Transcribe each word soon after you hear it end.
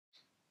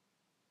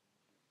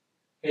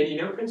Hey, do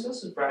you know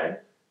Princess's Bride?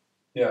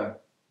 Yeah.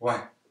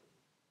 Why?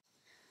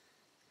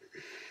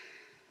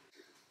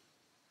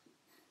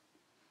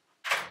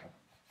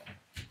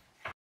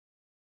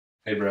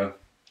 Hey, bro.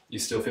 You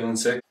still feeling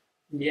sick?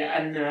 Yeah, I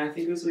don't know. I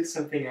think it was like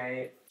something I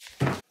ate.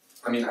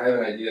 I mean, I have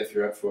an idea if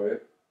you're up for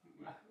it.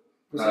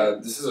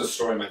 Was This is a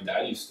story my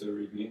dad used to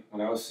read me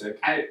when I was sick.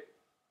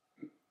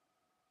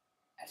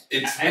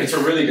 It's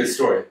a really good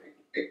story.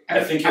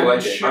 I think you'll like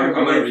it. sure,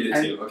 I'm gonna read it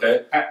to you,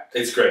 okay? I-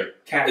 It's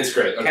great. Cat. It's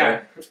great, okay?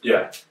 Cat.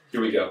 Yeah.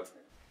 Here we go.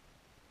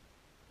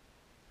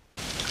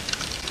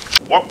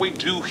 What we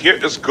do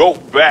here is go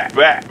back.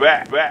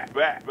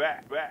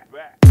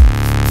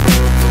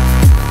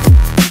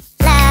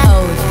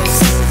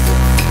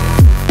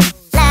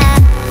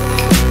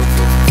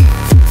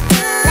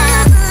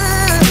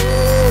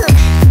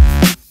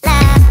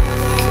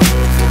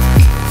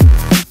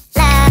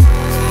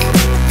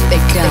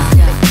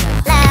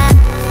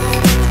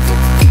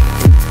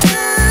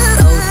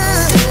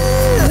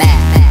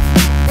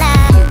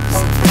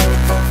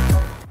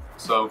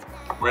 So,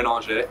 we're in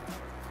Angers.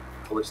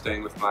 We're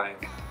staying with my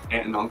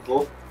aunt and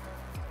uncle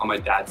on my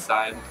dad's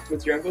side.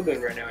 What's your uncle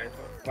doing right now, Antoine?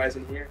 Why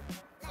isn't he here?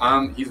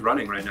 He's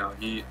running right now.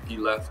 He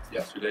left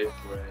yesterday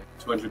for a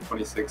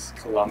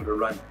 226-kilometer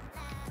run.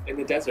 In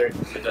the desert.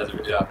 In the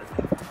desert, yeah.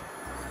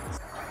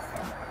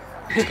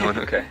 It's going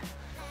okay.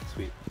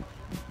 Sweet.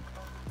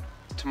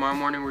 Tomorrow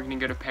morning we're gonna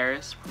go to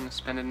Paris. We're gonna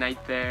spend a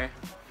night there.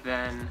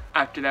 Then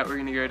after that we're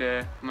gonna go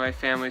to my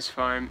family's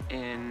farm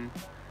in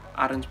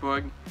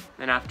Ahrensburg.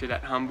 Then after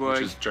that Hamburg.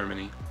 Which is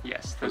Germany.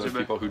 Yes, For those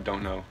people who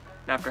don't know.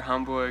 And after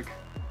Hamburg,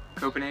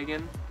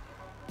 Copenhagen.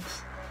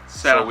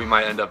 So we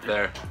might end up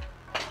there.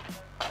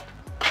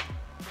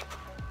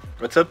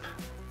 What's up?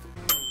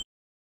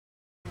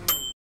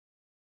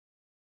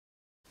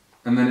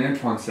 And then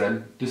Antoine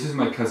said, "This is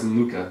my cousin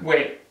Luca.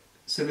 Wait,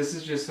 so this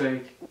is just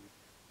like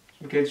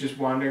some kids just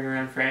wandering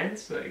around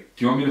France? Like,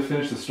 Do you want me to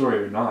finish the story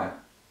or not?"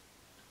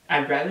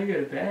 I'd rather go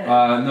to bed.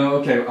 No,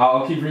 okay,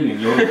 I'll keep reading.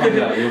 You'll find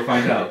out. You'll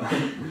find out.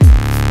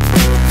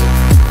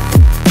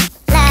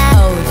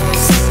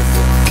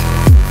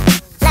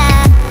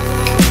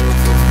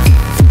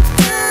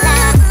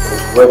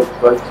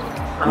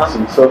 Right.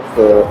 Some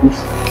stuff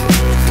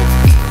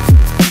east.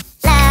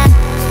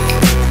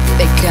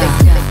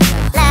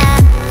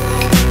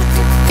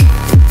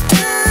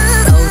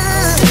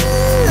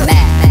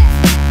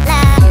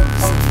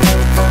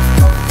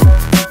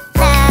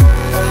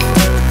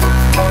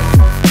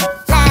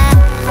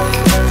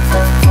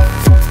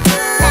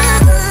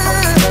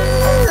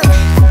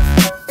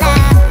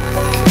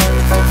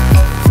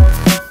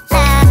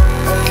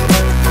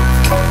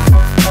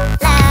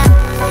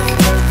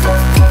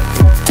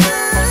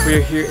 We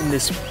are here in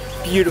this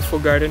beautiful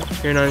garden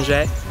here in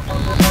Angers.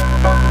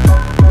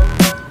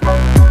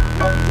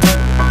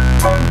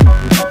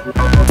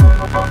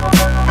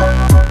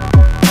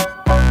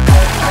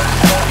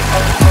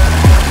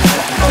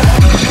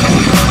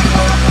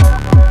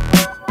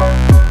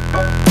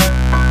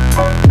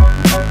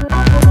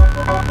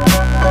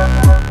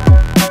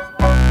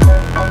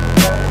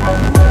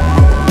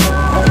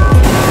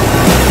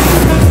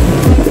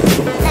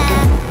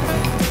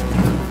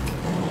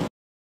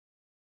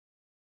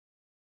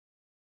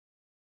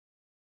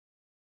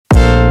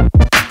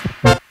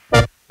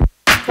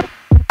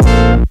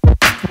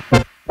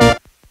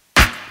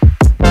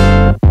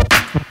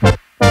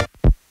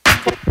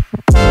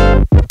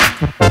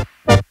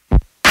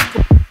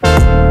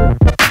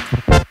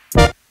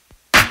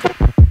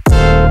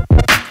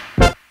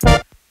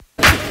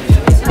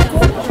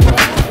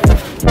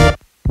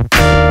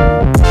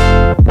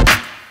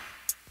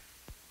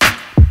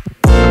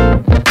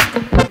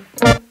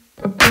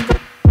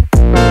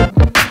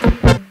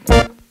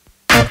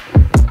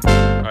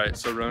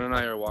 So Ron and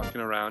I are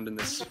walking around in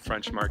this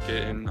French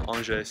market in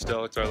Angers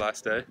still. It's our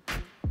last day.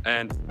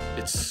 And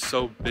it's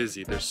so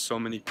busy. There's so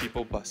many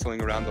people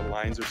bustling around. The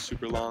lines are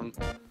super long.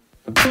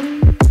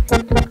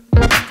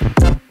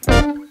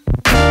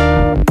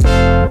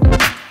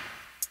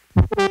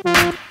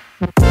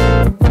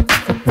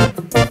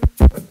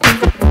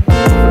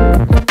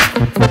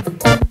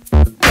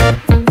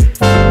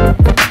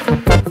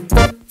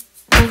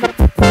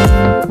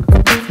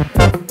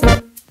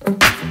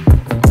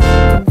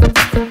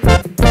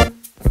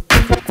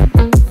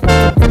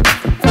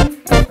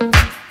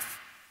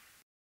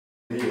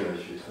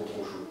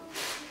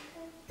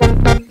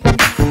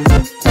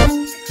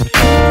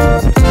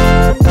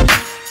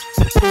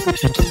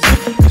 Trop chaud.